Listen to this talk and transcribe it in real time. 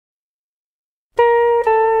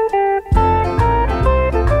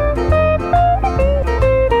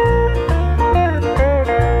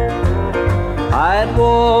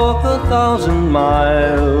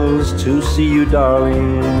see you,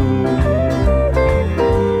 darling.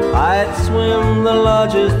 I'd swim the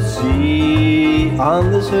largest sea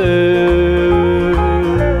on this earth.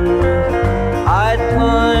 I'd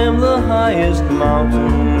climb the highest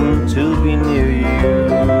mountain to be near you.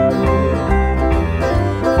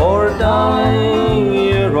 For darling,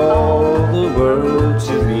 you're all the world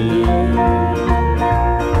to me.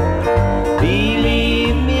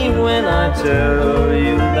 Believe me when I tell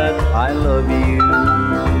you that I love you.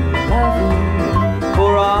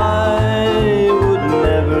 For I would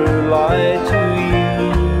never lie to you.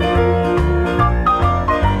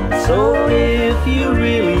 So if you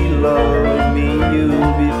really love me,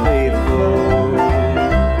 you'll be faithful,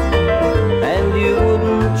 and you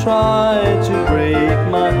wouldn't try to break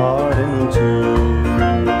my heart in two.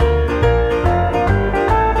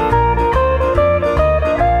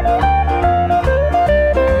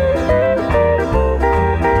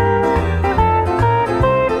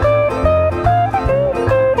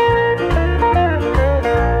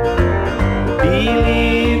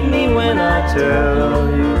 Believe me when I tell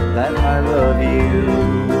you that I love you.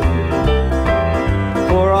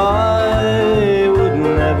 For I would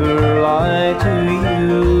never lie to you.